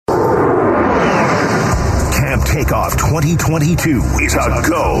Takeoff 2022 is a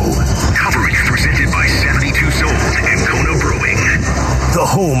go. Coverage presented by 72 Sold and Kona Brewing. The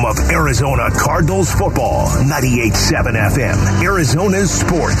home of Arizona Cardinals football, 98.7 FM, Arizona's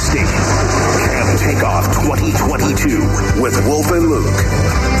sports station. Camp Takeoff 2022 with Wolf and Luke.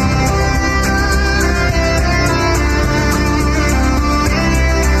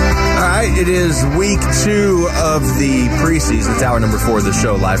 It is week 2 of the preseason. It's hour number 4 of the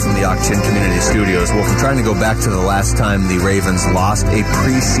show, live from the Auction Community Studios. Wolf, I'm trying to go back to the last time the Ravens lost a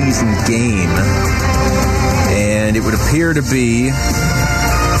preseason game. And it would appear to be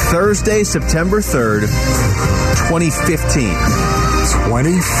Thursday, September 3rd, 2015.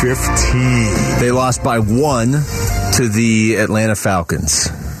 2015. They lost by 1 to the Atlanta Falcons.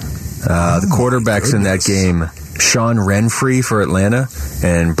 The quarterbacks in that game, Sean Renfree for Atlanta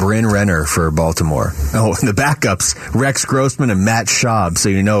and Bryn Renner for Baltimore. Oh, and the backups, Rex Grossman and Matt Schaub, so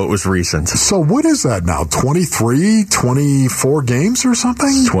you know it was recent. So what is that now, 23, 24 games or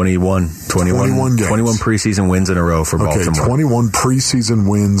something? 21 games. 21 preseason wins in a row for Baltimore. Okay, 21 preseason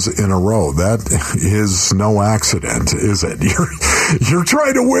wins in a row. That is no accident, is it? You're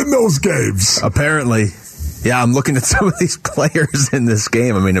trying to win those games. Apparently. Yeah, I'm looking at some of these players in this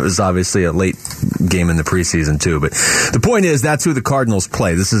game. I mean, it was obviously a late game in the preseason, too. But the point is, that's who the Cardinals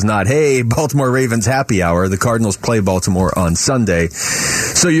play. This is not, hey, Baltimore Ravens happy hour. The Cardinals play Baltimore on Sunday.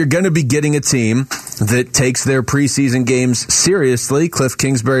 So you're going to be getting a team that takes their preseason games seriously. Cliff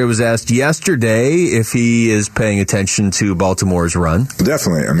Kingsbury was asked yesterday if he is paying attention to Baltimore's run.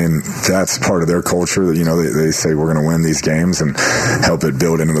 Definitely. I mean, that's part of their culture. That, you know, they say we're going to win these games and help it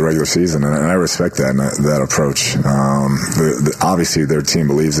build into the regular season. And I respect that approach. Obviously, their team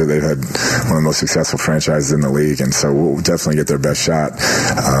believes that they've had one of the most successful franchises in the league, and so we'll definitely get their best shot.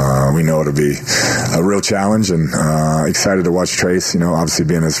 We know it'll be a real challenge, and excited to watch Trace. You know, obviously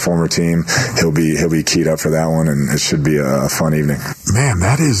being his former team, he'll be keyed up for that one, and it should be a fun evening. Man,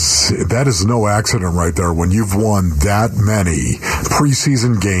 that is no accident right there. When you've won that many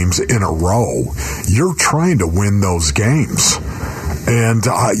preseason games in a row, you're trying to win those games. And,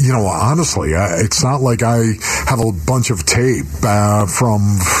 honestly, it's not like I have a bunch of tape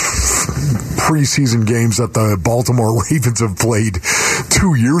from preseason games that the Baltimore Ravens have played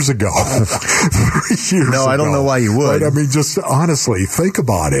 2 years ago, 3 years ago. No, I don't know why you would. But, I mean, just honestly, think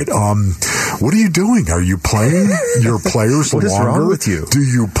about it. What are you doing? Are you playing your players longer? What is wrong with you? Do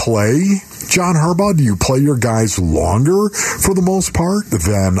you play John Harbaugh? Do you play your guys longer for the most part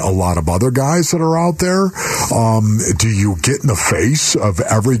than a lot of other guys that are out there? Do you get in the face of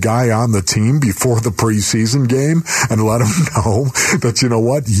every guy on the team before the preseason game and let them know that, you know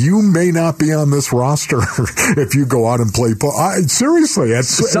what, you may not be on this roster if you go out and play? Seriously,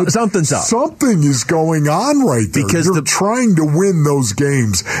 something's up. Something is going on right there. Because you're trying to win those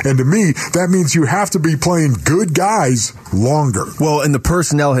games. And to me, that means you have to be playing good guys longer. Well, and the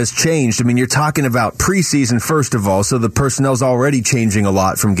personnel has changed. I mean, you're talking about preseason, first of all, so the personnel's already changing a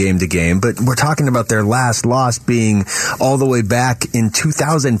lot from game to game, but we're talking about their last loss being all the way back in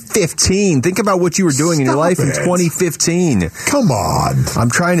 2015. Think about what you were doing in your life in 2015. Come on. I'm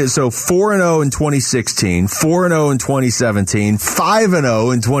trying to, so 4-0 in 2016, 4-0 in 2017,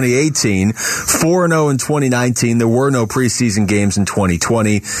 5-0 in 2018, 4-0 in 2019. There were no preseason games in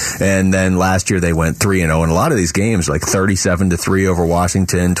 2020, and then last year they went 3-0, and a lot of these games, like 37-3 over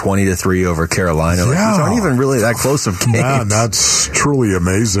Washington, 20-3 over Carolina. Which aren't even really that close of games. Man, that's truly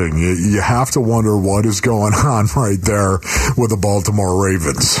amazing. You have to wonder what is going on right there with the Baltimore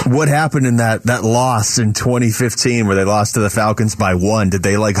Ravens. What happened in that loss in 2015 where they lost to the Falcons by 1? Did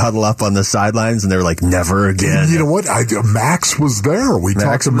they huddle up on the sidelines and they were like, never again? You know what? Max was there. We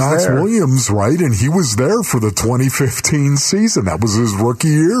talked to Max Williams, right? And he was there for the 2015 season. That was his rookie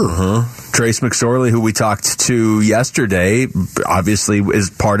year. Trace McSorley, who we talked to yesterday, obviously is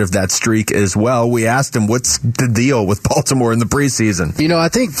part of that streak as well. We asked him, what's the deal with Baltimore in the preseason? You know, I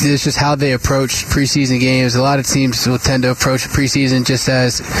think it's just how they approach preseason games. A lot of teams will tend to approach preseason just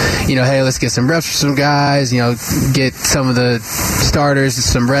as, hey, let's get some reps for some guys, get some of the starters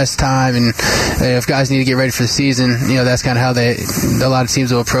some rest time, and if guys need to get ready for the season, that's kind of how a lot of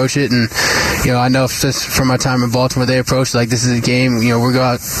teams will approach it. And, I know just from my time in Baltimore, they approach like this is a game, we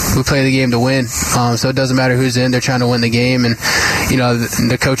play the game to win. So it doesn't matter who's in, they're trying to win the game. And,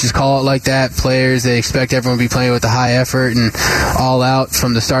 the coaches call it like that. Players, they expect everyone to be playing with a high effort and all out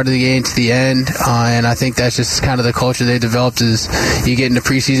from the start of the game to the end. And I think that's just kind of the culture they developed is you get into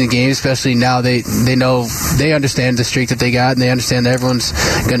preseason games, especially now they know, they understand the streak that they got, and they understand that everyone's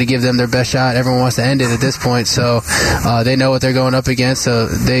going to give them their best shot. Everyone wants to end it at this point. So they know what they're going up against. So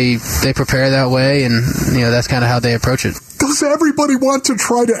they prepare that way, and that's kind of how they approach it. Does everybody want to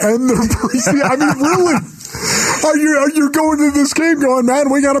try to end their preseason? I mean, really? Are you going to this game going,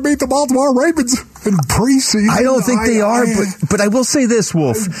 man, we got to beat the Baltimore Ravens in preseason? I don't think they are, but I will say this,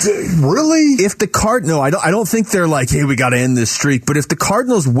 Wolf. Really? If the I don't think they're like, hey, we got to end this streak. But if the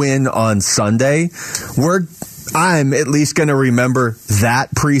Cardinals win on Sunday, I'm at least going to remember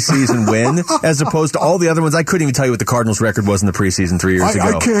that preseason win as opposed to all the other ones. I couldn't even tell you what the Cardinals' record was in the preseason 3 years ago.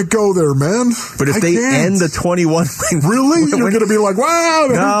 I can't go there, man. But if they end the 21 really, you're going to be like, wow,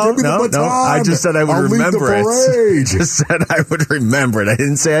 no. I just said I would remember it. Just said I would remember it. I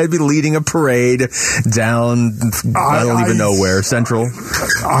didn't say I'd be leading a parade down. I don't even know where, Central.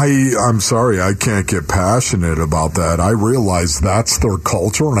 I'm sorry, I can't get passionate about that. I realize that's their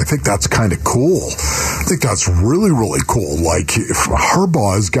culture, and I think that's kind of cool. I think that's really, really cool. Like, if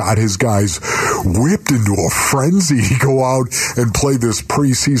Harbaugh's got his guys whipped into a frenzy to go out and play this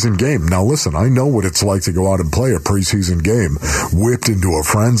preseason game. Now, listen, I know what it's like to go out and play a preseason game whipped into a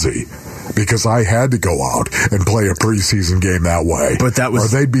frenzy, because I had to go out and play a preseason game that way. But that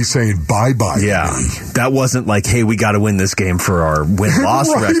was, or they'd be saying bye-bye to me. That wasn't like, hey, we got to win this game for our win-loss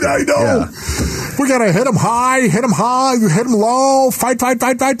right, record. I know. Yeah. We got to hit them high, hit them low, fight.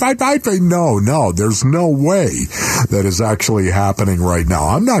 No, there's no way that is actually happening right now.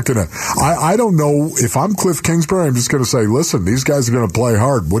 I'm not going to, I don't know, if I'm Cliff Kingsbury, I'm just going to say, listen, these guys are going to play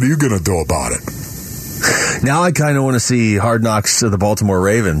hard. What are you going to do about it? Now I kind of want to see Hard Knocks to the Baltimore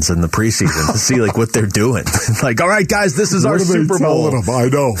Ravens in the preseason to see like what they're doing. Like, all right, guys, this is our Super Bowl. I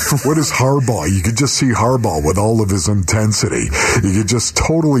know. What is Harbaugh? You could just see Harbaugh with all of his intensity. You could just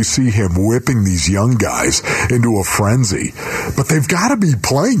totally see him whipping these young guys into a frenzy. But they've got to be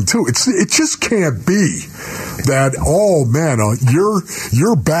playing too. It just can't be that, oh man,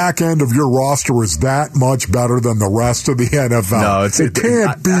 your back end of your roster is that much better than the rest of the NFL. No, it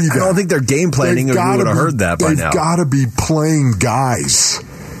can't be that. I don't think they're game planning, or you would have heard that by now. They've got to be playing guys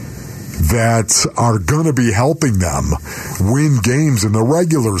that are going to be helping them win games in the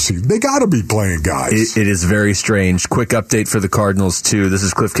regular season. They got to be playing guys. It is very strange. Quick update for the Cardinals, too. This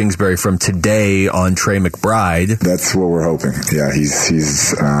is Cliff Kingsbury from today on Trey McBride. That's what we're hoping. Yeah,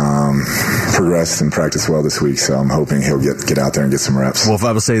 he's progressed and practiced well this week, so I'm hoping he'll get out there and get some reps. Well, if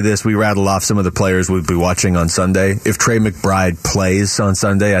I will say this, we rattled off some of the players we'll be watching on Sunday. If Trey McBride plays on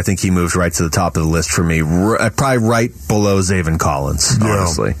Sunday, I think he moves right to the top of the list for me, probably right below Zaven Collins,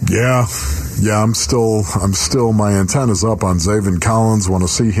 honestly. Yeah, I'm still my antenna's up on Zaven Collins. Want to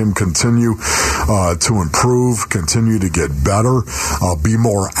see him continue to improve, continue to get better, be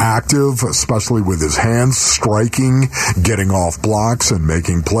more active, especially with his hands, striking, getting off blocks and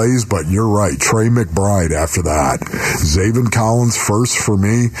making plays. But you're right, Trey McBride after that. Zaven Collins first for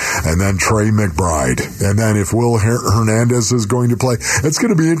me, and then Trey McBride. And then if Will Hernandez is going to play, it's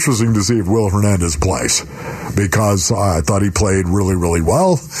going to be interesting to see if Will Hernandez plays, because I thought he played really, really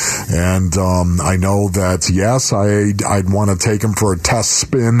well. And I know that, yes, I'd want to take him for a test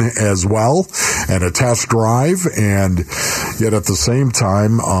spin as well and a test drive. And yet at the same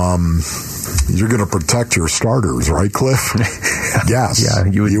time, you're going to protect your starters, right, Cliff? Yes. Yeah,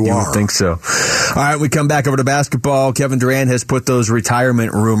 you would think so. All right, we come back over to basketball. Kevin Durant has put those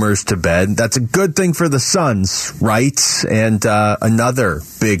retirement rumors to bed. That's a good thing for the Suns, right? And another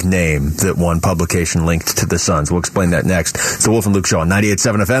big name that one publication linked to the Suns. We'll explain that next. It's the Wolf and Luke Show on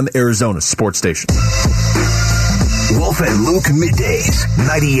 98.7 FM, Arizona's sports station. Wolf and Luke middays,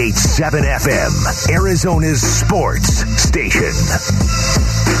 98.7 FM, Arizona's sports station.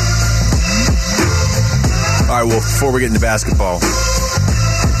 All right, well, before we get into basketball,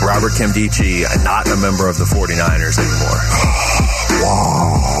 Robert Nkemdiche, not a member of the 49ers anymore.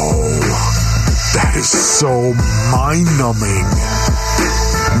 Wow. That is so mind-numbing.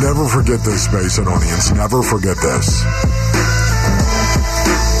 Never forget this, Basinonians. Never forget this.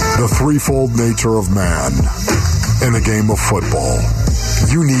 The threefold nature of man in the game of football.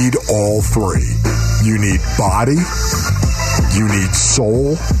 You need all three. You need body, you need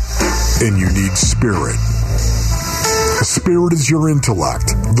soul, and you need spirit. The spirit is your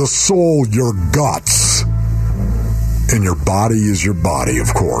intellect. The soul, your guts. And your body is your body,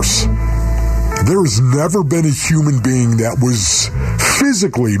 of course. There has never been a human being that was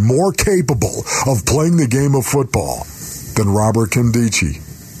physically more capable of playing the game of football than Robert Nkemdiche.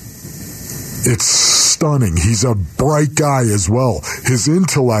 It's stunning. He's a bright guy as well. His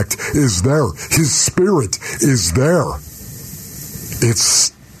intellect is there. His spirit is there.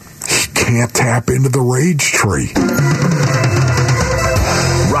 He can't tap into the rage tree.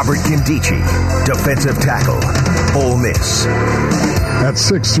 Robert Robert Nkemdiche, defensive tackle, Ole Miss. At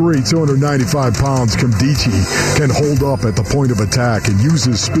 6'3", 295 pounds, Nkemdiche can hold up at the point of attack and use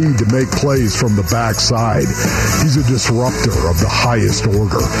his speed to make plays from the backside. He's a disruptor of the highest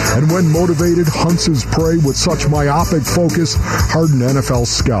order, and when motivated, hunts his prey with such myopic focus, hardened NFL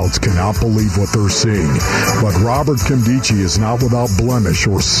scouts cannot believe what they're seeing. But Robert Nkemdiche is not without blemish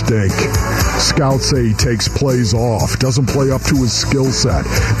or stink. Scouts say he takes plays off, doesn't play up to his skill set,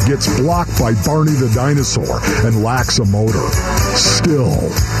 gets blocked by Barney the dinosaur, and lacks a motor. Still,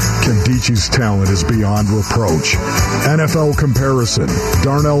 Nkemdiche's talent is beyond reproach. NFL comparison: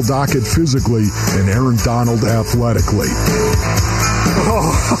 Darnell Dockett physically and Aaron Donald athletically.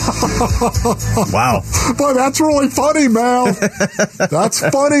 Wow. Boy, that's really funny, Mal. That's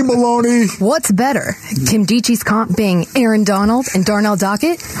funny, Maloney. What's better, Nkemdiche's comp being Aaron Donald and Darnell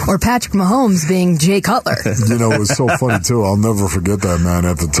Dockett, or Patrick Mahomes being Jay Cutler? You know, it was so funny, too. I'll never forget that, man,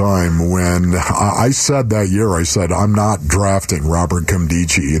 at the time when I said that year, I said, I'm not drafting Robert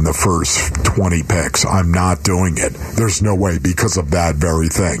Nkemdiche in the first 20 picks. I'm not doing it. There's no way, because of that very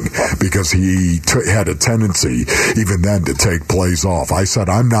thing. Because he had a tendency, even then, to take plays off. I said,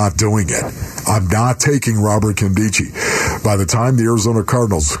 I'm not doing it. I'm not taking Robert Nkemdiche. By the time the Arizona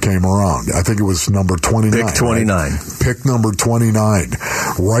Cardinals came around, I think it was number 29. Pick 29. Right? Pick number 29.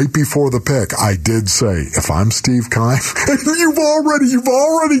 Right before the pick, I did say, if I'm Steve Keim, you've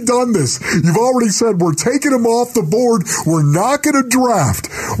already done this. You've already said, we're taking him off the board. We're not going to draft.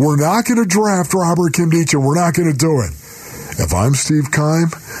 We're not going to draft Robert Nkemdiche. We're not going to do it. If I'm Steve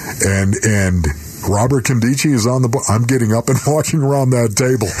Keim and Robert Nkemdiche is on the board, I'm getting up and walking around that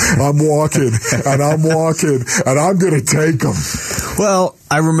table. I'm walking, and I'm going to take him. Well,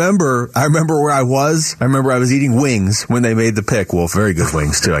 I remember where I was. I remember I was eating wings when they made the pick. Well, very good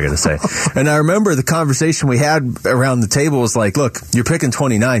wings, too, I got to say. And I remember the conversation we had around the table was like, look, you're picking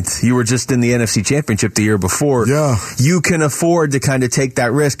 29th. You were just in the NFC Championship the year before. Yeah. You can afford to kind of take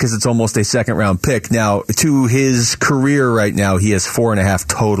that risk because it's almost a second-round pick. Now, to his career right now, he has 4.5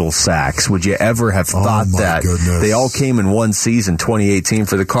 total sacks. Would you ever have thought that? Goodness. They all came in one season, 2018,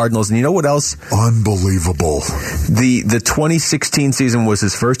 for the Cardinals. And you know what else? Unbelievable. The 2016 season was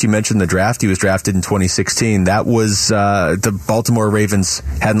his first. You mentioned the draft. He was drafted in 2016. That was the Baltimore Ravens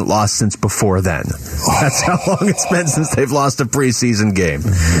hadn't lost since before then. That's how long it's been since they've lost a preseason game.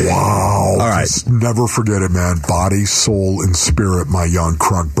 Wow. All right. Just never forget it, man. Body, soul, and spirit, my young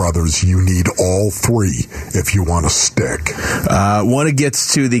Crunk brothers. You need all three if you want to stick. Want to get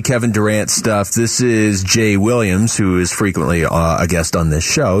to the Kevin Durant stuff. This is Jay Williams, who is frequently a guest on this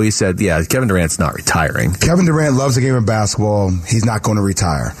show. He said, yeah, Kevin Durant's not retiring. Kevin Durant loves the game of basketball. He's not going to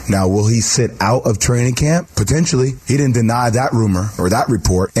retire. Now, will he sit out of training camp? Potentially. He didn't deny that rumor or that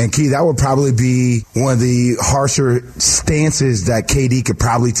report. And, Key, that would probably be one of the harsher stances that KD could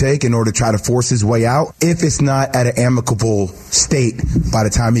probably take in order to try to force his way out if it's not at an amicable state by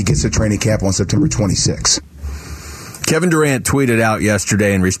the time he gets to training camp on September 26th. Kevin Durant tweeted out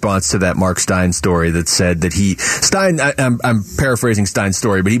yesterday in response to that Mark Stein story that said that I'm paraphrasing Stein's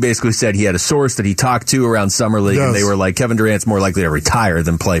story, but he basically said he had a source that he talked to around Summer League, and they were like, Kevin Durant's more likely to retire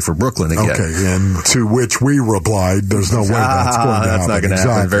than play for Brooklyn again. Okay, and to which we replied, there's no way that's going to happen. That's not going to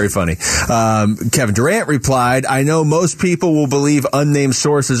happen. Very funny. Kevin Durant replied, I know most people will believe unnamed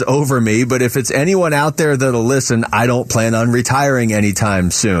sources over me, but if it's anyone out there that'll listen, I don't plan on retiring anytime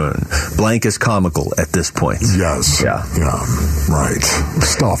soon. Blank is comical at this point. Yes. Yeah. Yeah, right.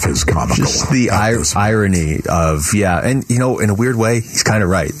 Stuff is comical. Just the irony of, and, you know, in a weird way, he's kind of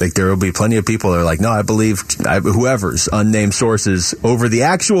right. Like, there will be plenty of people that are like, no, I believe whoever's unnamed sources over the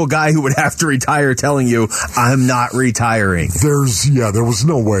actual guy who would have to retire telling you, I'm not retiring. There was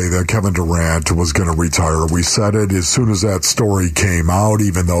no way that Kevin Durant was going to retire. We said it as soon as that story came out,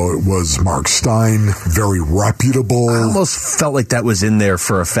 even though it was Mark Stein, very reputable. I almost felt like that was in there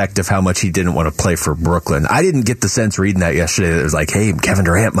for effect of how much he didn't want to play for Brooklyn. I didn't get the sense reading that yesterday that it was like, hey, Kevin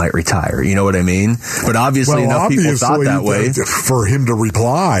Durant might retire. You know what I mean? But obviously enough people thought that way. For him to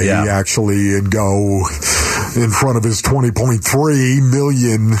reply, actually, and go in front of his 20.3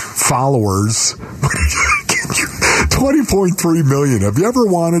 million followers. 20.3 million. Have you ever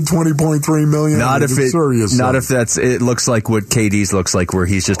wanted 20.3 million? Not if it looks like what KD's looks like, where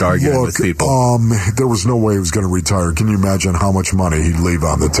he's just arguing with people. There was no way he was going to retire. Can you imagine how much money he'd leave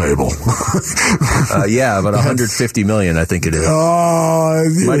on the table? About 150 million, I think it is.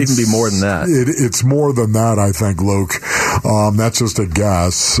 Might even be more than that. It's more than that, I think, Luke. That's just a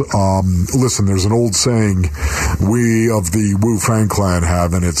guess. Listen, there's an old saying we of the Wu Fang clan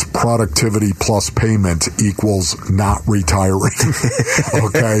have, and it's productivity plus payment equals not not retiring.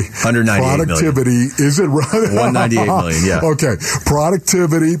 Okay. 198 productivity, is it right? 198 million, yeah. Okay.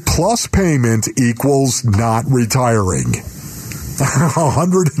 Productivity plus payment equals not retiring.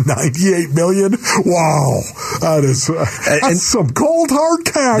 198 million. Wow, that's some cold hard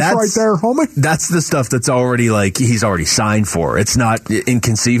cash right there, homie. That's the stuff that's already he's already signed for. It's not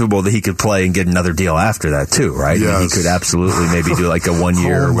inconceivable that he could play and get another deal after that too, right? Yes. I mean, he could absolutely maybe do like a 1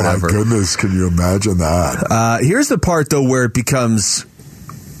 year or whatever. Oh my goodness, can you imagine that? Here's the part though where it becomes,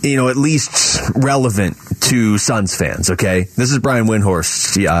 at least relevant to Suns fans, okay? This is Brian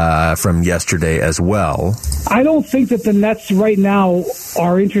Windhorst from yesterday as well. I don't think that the Nets right now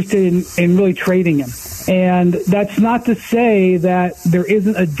are interested in really trading him. And that's not to say that there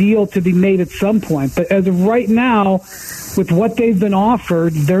isn't a deal to be made at some point. But as of right now, with what they've been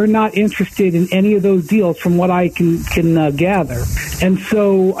offered, they're not interested in any of those deals from what I can gather. And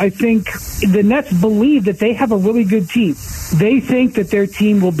so I think the Nets believe that they have a really good team. They think that their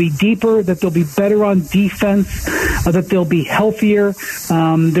team will be deeper, that they'll be better on defense, that they'll be healthier.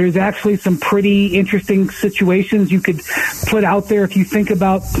 There's actually some pretty interesting situations you could put out there if you think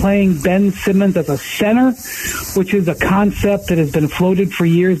about playing Ben Simmons as a center, which is a concept that has been floated for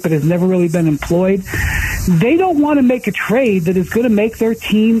years but has never really been employed. They don't want to make a trade that is going to make their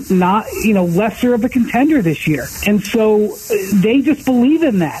team not, lesser of a contender this year. And so they just believe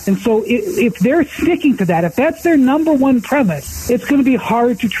in that. And so if they're sticking to that, if that's their number one premise, it's going to be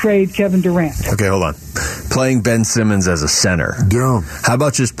hard to trade Kevin Durant. Okay, hold on. Playing Ben Simmons as a center. Yeah. How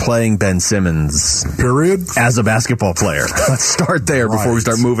about just playing Ben Simmons, period, as a basketball player? Let's start there before we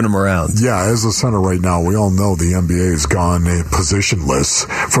start moving him around. Yeah, as a center right now, we all know the NBA has gone positionless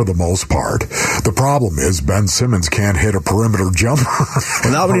for the most part. The problem is Ben Simmons can't hit a perimeter jumper.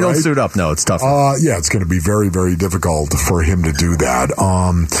 Well, not when he don't suit up. No, it's tough. Yeah, it's going to be very, very difficult for him to do that.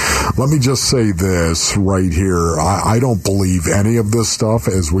 Let me just say this right here. I don't believe any of this stuff,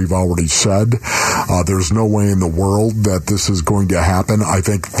 as we've already said. There's no way in the world that this is going to happen. I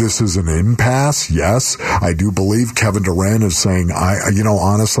think this is an impasse. Yes, I do believe Kevin Durant is saying,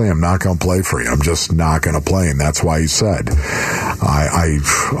 honestly, I'm not going to play for you. I'm just not going to play. And that's why he said,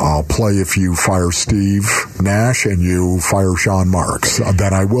 I'll play if you fire Steve Nash and you fire Sean Marks.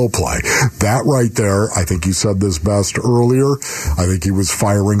 Then I will play. That right there, I think you said this best earlier. I think he was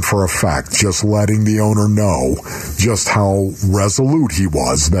firing for effect, just letting the owner know just how resolute he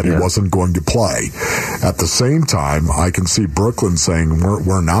was that he wasn't going to play. At the same time, I can see Brooklyn saying,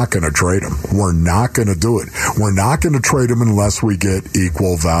 we're not going to trade him. We're not going to do it. We're not going to trade him unless we get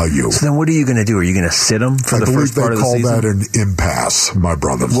equal value. So then what are you going to do? Are you going to sit him for the first part of the season? I believe they call that an impasse, my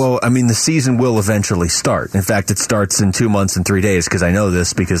brother. Well, I mean, the season will eventually start. In fact, it starts in 2 months and 3 days, because I know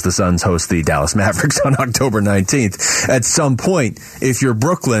this because the Suns host the Dallas Mavericks on October 19th. At some point, if you're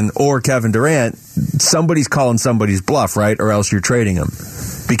Brooklyn or Kevin Durant, somebody's calling somebody's bluff, right? Or else you're trading him.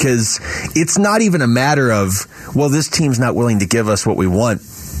 Because it's not even a matter of, well, this team's not willing to give us what we want.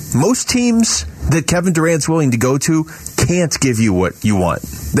 Most teams that Kevin Durant's willing to go to can't give you what you want.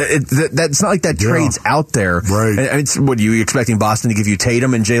 That's not like that trade's out there. Right. What are you expecting Boston to give you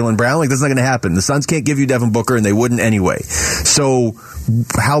Tatum and Jaylen Brown? Like, that's not going to happen. The Suns can't give you Devin Booker, and they wouldn't anyway. So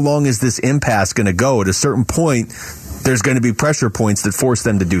how long is this impasse going to go? At a certain point, there's going to be pressure points that force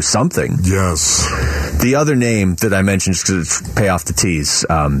them to do something. Yes. The other name that I mentioned, just to pay off the tease,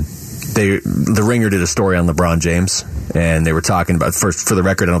 the Ringer did a story on LeBron James, and they were talking about, first, for the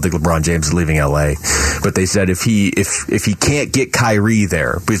record, I don't think LeBron James is leaving LA, but they said if he can't get Kyrie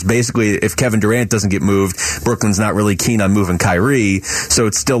there, because basically if Kevin Durant doesn't get moved, Brooklyn's not really keen on moving Kyrie, so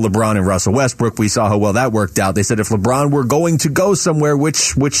it's still LeBron and Russell Westbrook. We saw how well that worked out. They said if LeBron were going to go somewhere,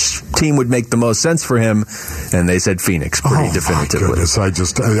 which team would make the most sense for him? And they said Phoenix, pretty definitively. My goodness,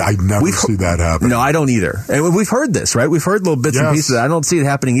 I never see that happen. No, I don't either. And we've heard this, right? We've heard little bits and pieces. I don't see it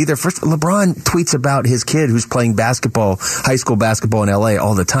happening either. First, LeBron tweets about his kid who's playing high school basketball in LA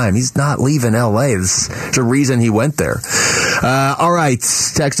all the time. He's not leaving LA. There's a reason he went there. All right.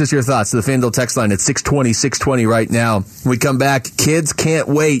 Text us your thoughts to the FanDuel text line at 620 right now. When we come back, kids can't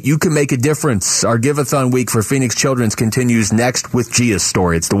wait. You can make a difference. Our Give-a-thon week for Phoenix Children's continues next with Gia's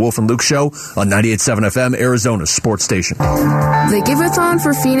story. It's the Wolf and Luke Show on 98.7 FM, Arizona's sports station. The Give-a-thon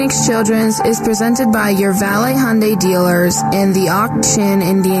for Phoenix Children's is presented by your Valley Hyundai dealers and the Ak-Chin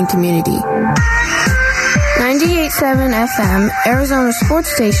Indian community. 98.7 FM, Arizona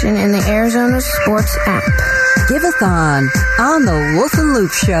sports station, and the Arizona Sports app. Give-a-thon on the Wolf and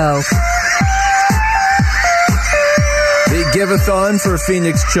Luke Show. The Give-a-thon for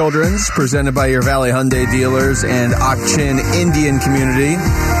Phoenix Children's, presented by your Valley Hyundai dealers and Ak-Chin Indian community,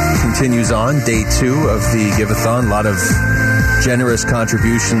 continues on day 2 of the Give-a-thon. A lot of generous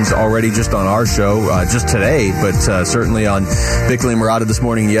contributions already just on our show, just today, but certainly on Bickley and Murata this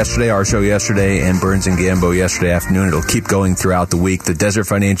morning, yesterday, our show yesterday, and Burns and Gambo yesterday afternoon. It'll keep going throughout the week. The Desert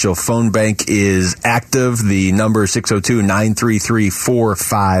Financial phone bank is active. The number is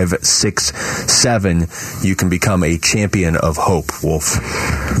 602-933-4567. You can become a champion of hope, Wolf.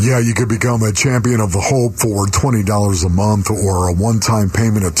 Yeah, you could become a champion of hope for $20 a month or a one-time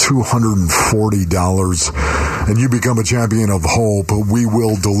payment of $240. And you become a champion of hope. We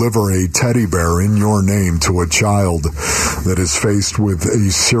will deliver a teddy bear in your name to a child that is faced with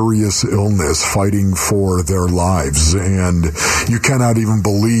a serious illness, fighting for their lives. And you cannot even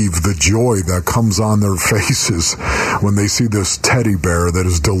believe the joy that comes on their faces when they see this teddy bear that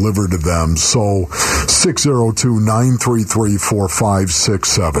is delivered to them. So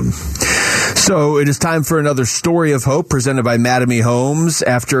 602-933-4567. So it is time for another story of hope presented by Mattamy Homes.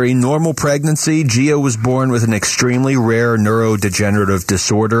 After a normal pregnancy, Gia was born with an extremely rare neurodegenerative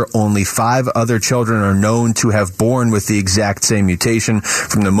disorder. Only 5 other children are known to have born with the exact same mutation.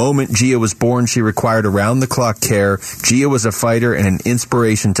 From the moment Gia was born, she required around-the-clock care. Gia was a fighter and an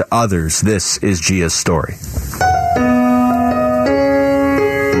inspiration to others. This is Gia's story.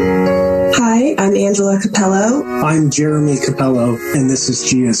 Hi, I'm Angela Capello. I'm Jeremy Capello, and this is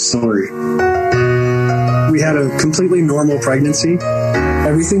Gia's story. We had a completely normal pregnancy.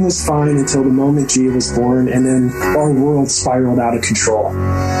 Everything was fine until the moment Gia was born, and then our world spiraled out of control.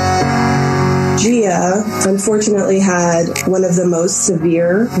 Gia, unfortunately, had one of the most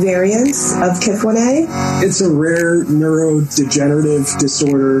severe variants of KIF1A. It's a rare neurodegenerative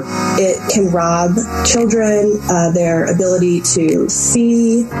disorder. It can rob children their ability to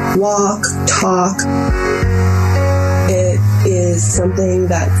see, walk, talk. It is something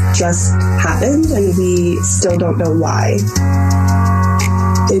that just happened, and we still don't know why.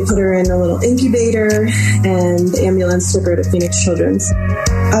 They put her in a little incubator, and the ambulance took her to Phoenix Children's.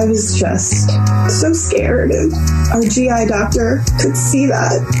 I was just so scared, and our GI doctor could see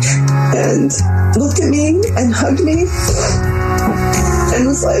that and looked at me and hugged me and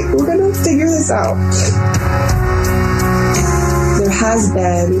was like, we're going to figure this out. There has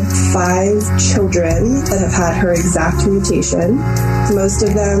been 5 children that have had her exact mutation. Most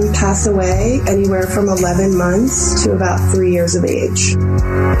of them pass away anywhere from 11 months to about 3 years of age.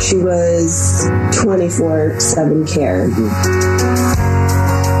 She was 24/7 care.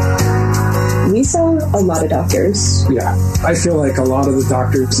 We saw a lot of doctors. Yeah, I feel like a lot of the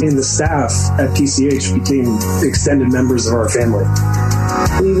doctors and the staff at PCH became extended members of our family.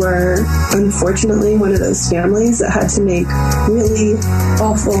 We were, unfortunately, one of those families that had to make really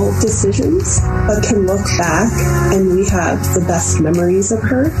awful decisions, but can look back and we have the best memories of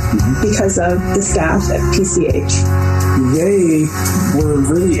her because of the staff at PCH. They were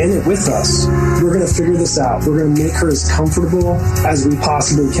really in it with us. We're going to figure this out. We're going to make her as comfortable as we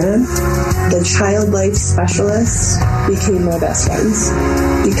possibly can. The child life specialists became my best friends.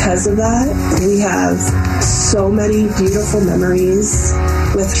 Because of that, we have so many beautiful memories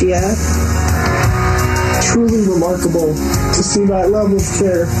with Gia. Truly remarkable to see that level of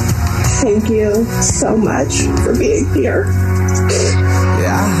care. Thank you so much for being here.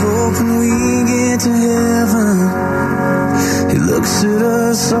 Yeah, I hope when we get to heaven, He looks at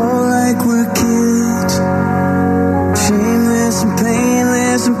us all like we're kids, shameless and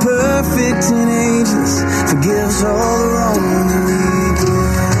painless and perfect and ageless, forgives all the wrong that we did.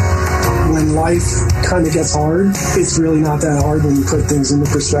 When life kind of gets hard, it's really not that hard when you put things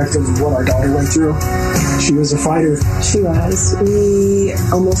into perspective of what our daughter went through. She was a fighter. She was. We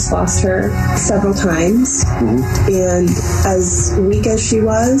almost lost her several times. And as weak as she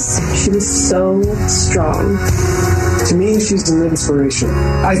was so strong. To me, she's an inspiration.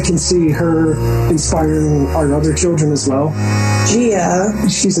 I can see her inspiring our other children as well. Gia.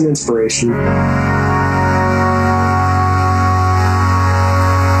 She's an inspiration.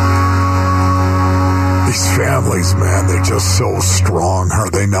 These families, man, they're just so strong, are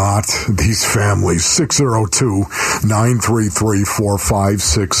they not? These families,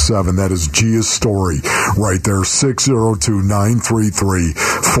 602-933-4567. That is Gia's story right there,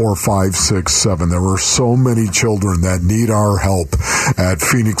 602-933-4567. There are so many children that need our help at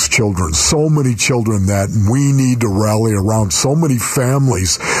Phoenix Children's, so many children that we need to rally around, so many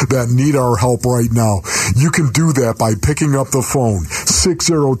families that need our help right now. You can do that by picking up the phone,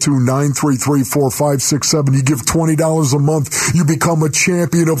 602-933-4567. You give $20 a month, you become a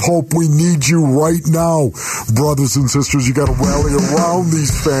champion of hope. We need you right now. Brothers and sisters, you got to rally around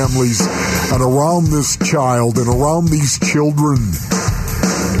these families and around this child and around these children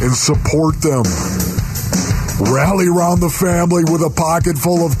and support them. Rally around the family with a pocket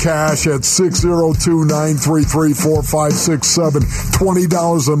full of cash at 602-933-4567.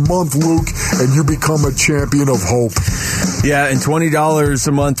 $20 a month, Luke, and you become a champion of hope. Yeah, and $20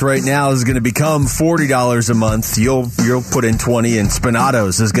 a month right now is going to become $40 a month. You'll put in 20, and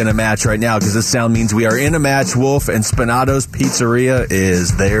Spinato's is going to match right now because this sound means we are in a match, Wolf, and Spinato's Pizzeria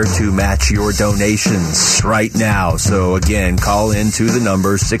is there to match your donations right now. So, again, call in to the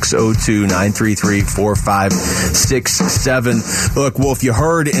number 602-933-4567. Look, Wolf, you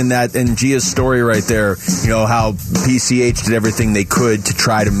heard in Gia's story right there, how PCH did everything they could to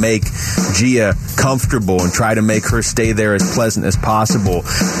try to make Gia comfortable and try to make her stay there as pleasant as possible.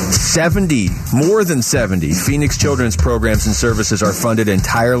 More than 70 Phoenix Children's programs and services are funded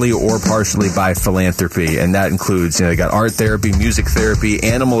entirely or partially by philanthropy, and that includes, they got art therapy, music therapy,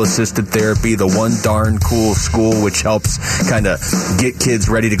 animal-assisted therapy, the One Darn Cool School, which helps kind of get kids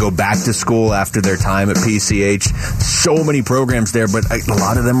ready to go back to school after their time at PCH. So many programs there, but a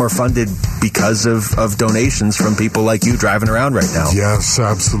lot of them are funded because of donations from people like you driving around right now. Yes,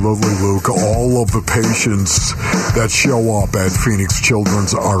 absolutely, Luke. All of the patients that show up at Phoenix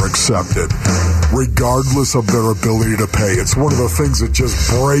Children's are accepted, regardless of their ability to pay. It's one of the things that just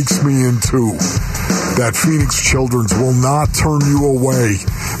breaks me in two, that Phoenix Children's will not turn you away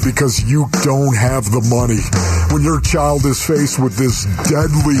because you don't have the money. When your child is faced with this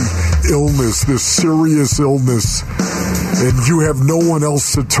deadly illness, this serious illness, and you have no one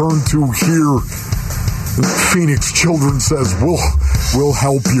else to turn to here, Phoenix Children says, we'll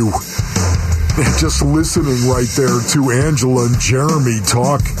help you. And just listening right there to Angela and Jeremy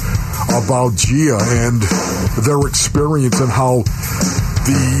talk about Gia and their experience and how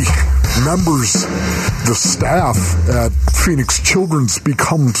the members, the staff at Phoenix Children's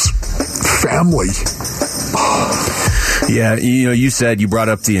becomes family. Yeah, you said, you brought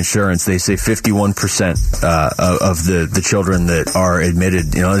up the insurance. They say 51% of the children that are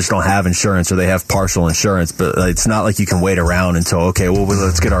admitted, they just don't have insurance or they have partial insurance. But it's not like you can wait around until,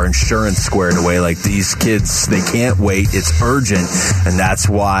 let's get our insurance squared away. Like, these kids, they can't wait. It's urgent. And that's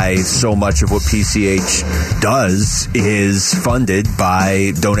why so much of what PCH does is funded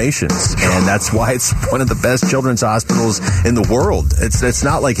by donations. And that's why it's one of the best children's hospitals in the world. It's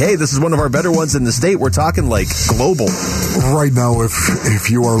not like, hey, this is one of our better ones in the state. We're talking like global. Right now,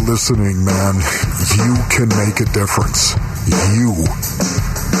 if you are listening, man, you can make a difference. You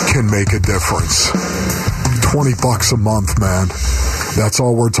can make a difference. $20 a month, man. That's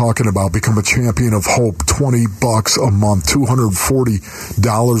all we're talking about. Become a champion of hope. $20 a month.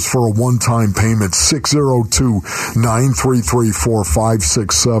 $240 for a one-time payment.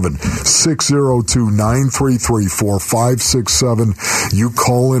 602-933-4567. 602-933-4567. You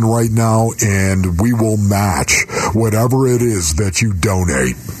call in right now and we will match whatever it is that you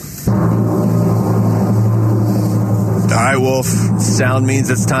donate. All right, Wolf. Sound means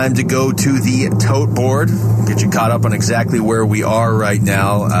it's time to go to the tote board. Get you caught up on exactly where we are right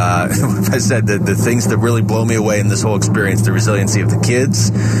now. I said that the things that really blow me away in this whole experience, the resiliency of the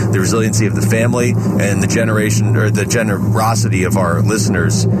kids, the resiliency of the family, and the generosity of our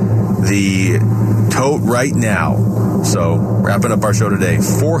listeners. The tote right now. So, wrapping up our show today,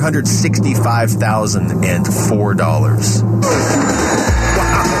 $465,004.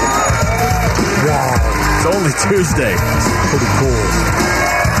 Wow. It's only Tuesday. Pretty cool.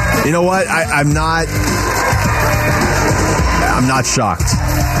 You know what? I'm not shocked.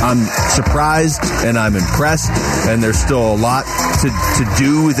 I'm surprised and I'm impressed, and there's still a lot to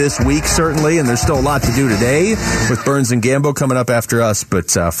do this week, certainly, and there's still a lot to do today with Burns and Gambo coming up after us, but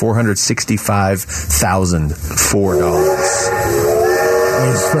 $465,004.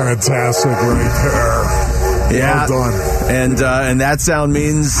 That's fantastic right there. Yeah, well done. And that sound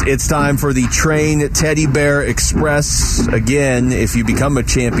means it's time for the Train Teddy Bear Express. Again, if you become a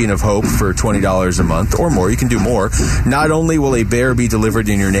champion of hope for $20 a month or more, you can do more. Not only will a bear be delivered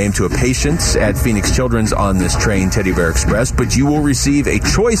in your name to a patient at Phoenix Children's on this Train Teddy Bear Express, but you will receive a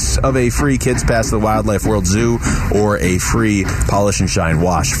choice of a free Kids Pass to the Wildlife World Zoo or a free Polish and Shine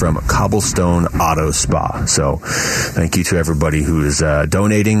wash from Cobblestone Auto Spa. So thank you to everybody who is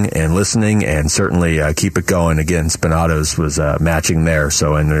donating and listening, and certainly keep it going. Again, Spinato's was matching there.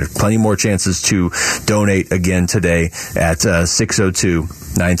 So, and there's plenty more chances to donate again today at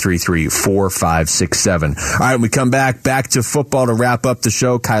 602-933-4567. All right, when we come back to football to wrap up the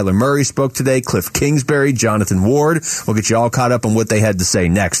show. Kyler Murray spoke today, Cliff Kingsbury, Jonathan Ward. We'll get you all caught up on what they had to say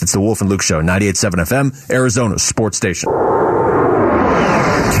next. It's the Wolf and Luke Show, 98.7 FM, Arizona's sports station.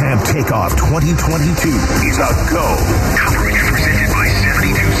 Camp Takeoff 2022 is a go. Coverage presented by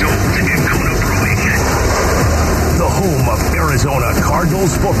 72 Sold and Kona Brewing. The home of Arizona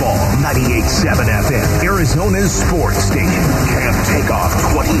Cardinals football. 98.7 FM, Arizona's sports station. Camp Takeoff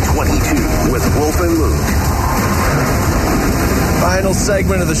 2022 with Wolf and Luke. Final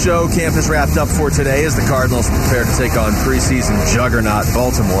segment of the show. Camp is wrapped up for today as the Cardinals prepare to take on preseason juggernaut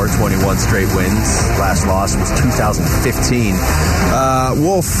Baltimore. 21 straight wins. Last loss was 2015.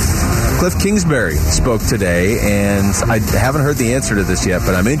 Wolf, Cliff Kingsbury spoke today, and I haven't heard the answer to this yet,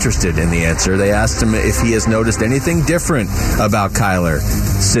 but I'm interested in the answer. They asked him if he has noticed anything different about Kyler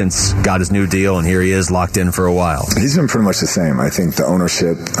since got his new deal, and here he is locked in for a while. He's been pretty much the same. I think the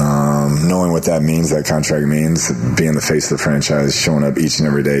ownership, knowing what that means, that contract means, being the face of the franchise, showing up each and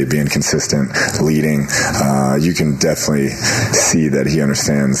every day, being consistent, leading, you can definitely see that he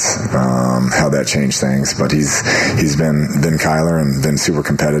understands how that changed things. But he's been Kyler and been super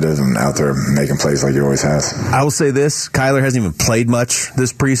competitive and out there making plays like he always has. I will say this, Kyler hasn't even played much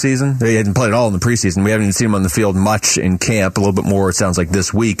this preseason. He hadn't played at all in the preseason. We haven't even seen him on the field much in camp, a little bit more, it sounds like,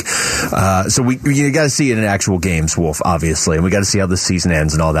 this week. So you got to see it in actual games, Wolf, obviously, and we got to see how the season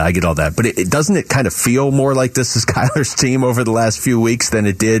ends and all that. I get all that. But doesn't it kind of feel more like this is Kyler's team over the last few weeks than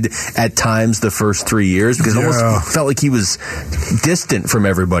it did at times the first 3 years? Because it almost felt like he was distant from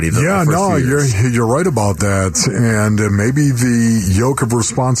everybody. You're right about that. And maybe the yoke of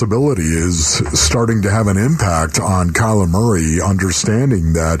responsibility is starting to have an impact on Kyler Murray,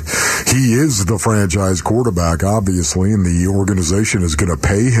 understanding that he is the franchise quarterback, obviously, and the organization is going to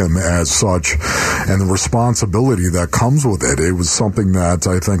pay him as such, and the responsibility that comes with it. It was something that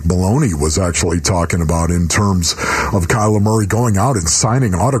I think Maloney was actually talking about in terms of Kyler Murray going out and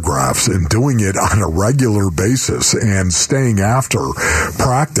signing autographs and doing it on a regular basis and staying after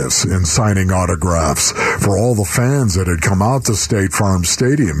practice and signing autographs for all the fans that had come out to State Farm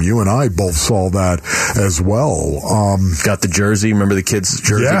Stadium. You and I both saw that as well. Got the jersey. Remember the kid's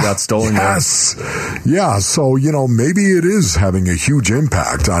jersey got stolen? Yes. Yeah, so, maybe it is having a huge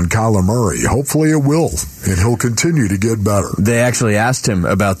impact on Kyler Murray. Hopefully it will, and he'll continue to get better. They actually asked him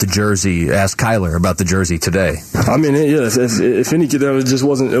about the jersey, asked Kyler about the jersey today. I mean, if any kid, it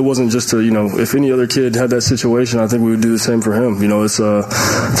wasn't just if any other kid had that situation, I think we would do the same for him. It's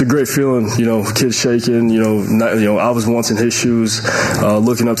a great feeling, kids shaking, I was once in his shoes,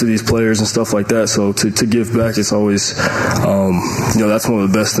 looking up to these players and stuff like that. So to give back, it's always, that's one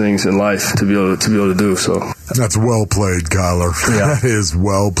of the best things in life to be able to do. So that's well played, Kyler. Yeah. That is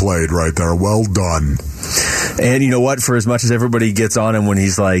well played right there. Well done. And you know what? For as much as everybody gets on him when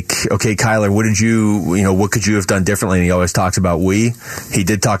he's like, okay, Kyler, what could you have done differently? And he always talks about we. He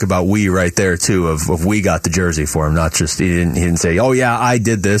did talk about we right there too, of we got the jersey for him. Not just, he didn't say, oh yeah, I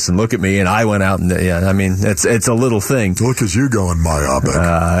did this and look at me and I went out and I mean, it's a little thing. Look at you going myopic.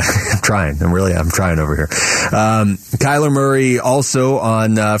 I'm trying. I'm trying over here. Kyler Murray also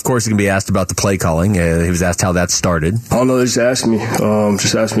on, of course, he can be asked about the play calling. He was asked how that started. I don't know. They just asked me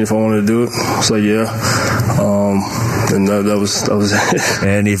if I wanted to do it. So yeah. And that was it.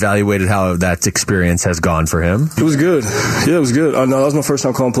 And he evaluated how that experience has gone for him. It was good. Yeah, it was good. No, that was my first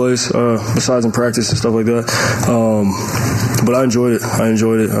time calling plays, besides in practice and stuff like that. But I enjoyed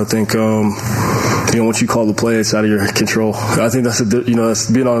it. I think, once you call the play, it's out of your control. I think that's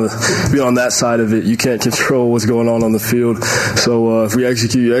that's being on that side of it. You can't control what's going on the field. So if we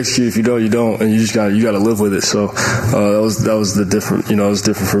execute, you execute. If you don't, you don't, and you got to live with it. So that was the different. It was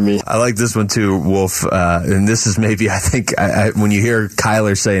different for me. I like this one too, Wolf. And this is maybe I think when you hear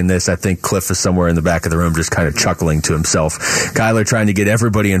Kyler saying this, I think Cliff is somewhere in the back of the room just kind of chuckling to himself. Kyler trying to get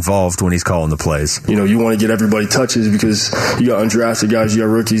everybody involved when he's calling the plays. You want to get everybody touches because you got undrafted guys, you got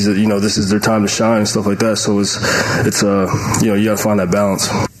rookies that this is their time to shine and stuff like that. So it's you got to find that balance.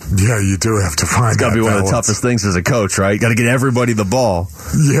 Yeah, you do have to find that balance. It's got to be one of the toughest things as a coach, right? You got to get everybody the ball.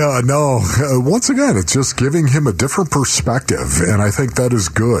 Yeah, no. Once again, it's just giving him a different perspective, and I think that is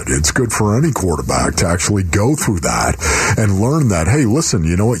good. It's good for any quarterback to actually go through that and learn that, hey, listen,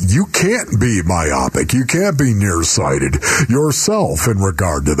 you know what? You can't be myopic. You can't be nearsighted yourself in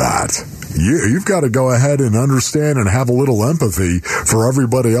regard to that. You've got to go ahead and understand and have a little empathy for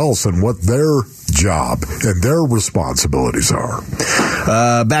everybody else and what their job and their responsibilities are.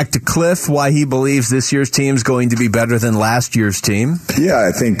 Back to Cliff, why he believes this year's team is going to be better than last year's team. Yeah,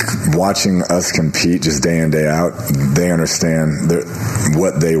 I think watching us compete just day in, day out, they understand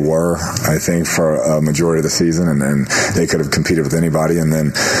what they were, I think, for a majority of the season, and they could have competed with anybody. And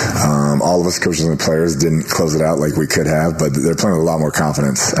then All of us coaches and players didn't close it out like we could have, but they're playing with a lot more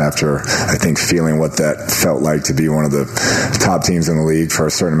confidence after, I think, feeling what that felt like to be one of the top teams in the league for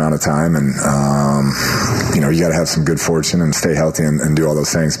a certain amount of time. And, you got to have some good fortune and stay healthy and do all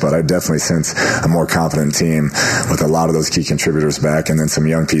those things. But I definitely sense a more confident team with a lot of those key contributors back, and then some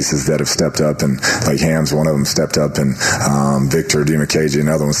young pieces that have stepped up, and like Hams, one of them stepped up, and Victor DiMaccaji,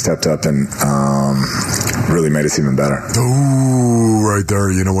 another one stepped up and really made us even better. Ooh, right there.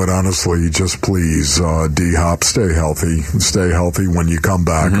 You know what? Honestly, just please, D-Hop, stay healthy. Stay healthy when you come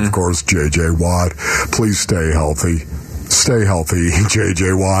back. Of course, J.J. Watt, please stay healthy. Stay healthy,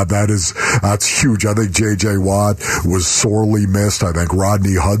 J.J. Watt. That's huge. I think J.J. Watt was sorely missed. I think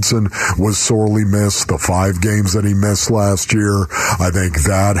Rodney Hudson was sorely missed. The 5 games that he missed last year, I think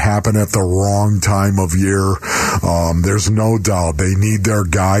that happened at the wrong time of year. There's no doubt they need their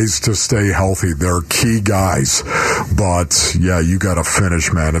guys to stay healthy. They're key guys. But, yeah, you got to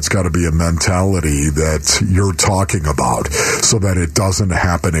finish, man. It's got to be a mentality that you're talking about so that it doesn't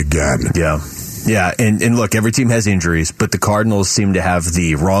happen again. Yeah. Yeah, and look, every team has injuries, but the Cardinals seem to have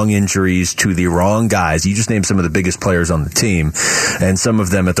the wrong injuries to the wrong guys. You just named some of the biggest players on the team, and some of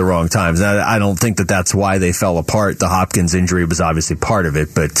them at the wrong times. Now, I don't think that that's why they fell apart. The Hopkins injury was obviously part of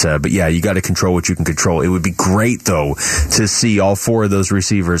it, but yeah, you got to control what you can control. It would be great, though, to see all 4 of those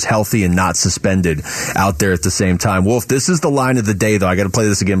receivers healthy and not suspended out there at the same time. Wolf, this is the line of the day, though. I got to play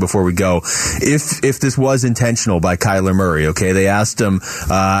this again before we go. If this was intentional by Kyler Murray, okay, they asked him,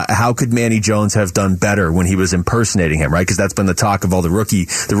 how could Manny Jones have done better when he was impersonating him, right? Because that's been the talk of all the rookie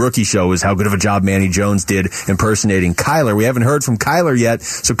show is how good of a job Manny Jones did impersonating Kyler. We haven't heard from Kyler yet.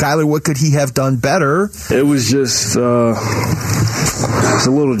 So Kyler, what could he have done better? It was just, it was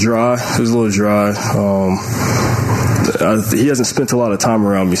a little dry. He hasn't spent a lot of time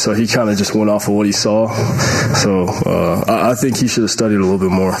around me, so he kind of just went off of what he saw. So I think he should have studied a little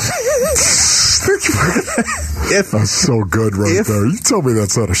bit more. That's so good there. You told me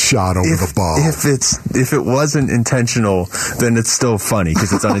that's not a shot over the ball. If it wasn't intentional, then it's still funny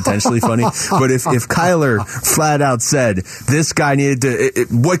because it's unintentionally funny. But if Kyler flat out said, this guy needed to,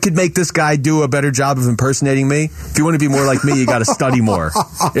 what could make this guy do a better job of impersonating me? If you want to be more like me, you got to study more.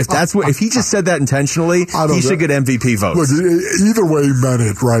 If he just said that intentionally, he should get MVP votes. Look, either way he meant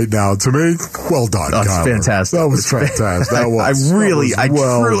it right now. To me, well done, Kyler. That's fantastic. That was fantastic. I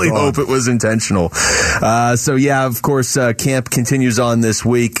truly hope it was intentional. So yeah, of course, camp continues on this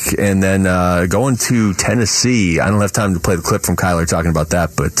week, and then going to Tennessee. I don't have time to play the clip from Kyler talking about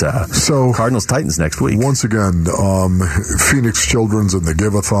that, but so Cardinals-Titans next week. Once again, Phoenix Children's and the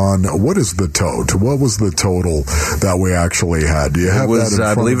Give-a-thon. What is the total? What was the total that we actually had? Do you have that in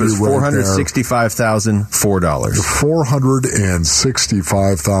front I believe of it was $465,004.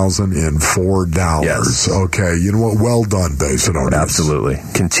 $465,004. Yes. Okay, you know what? Well done, Basinonians. Absolutely.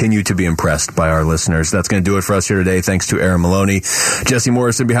 Continue to be impressed by our listeners. That's going to do it for us here today. Thanks to Aaron Maloney, Jesse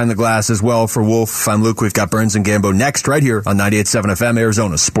Morrison behind the glass as well. For Wolf, I'm Luke. We've got Burns and Gambo next right here on 98.7 FM,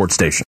 Arizona's sports station.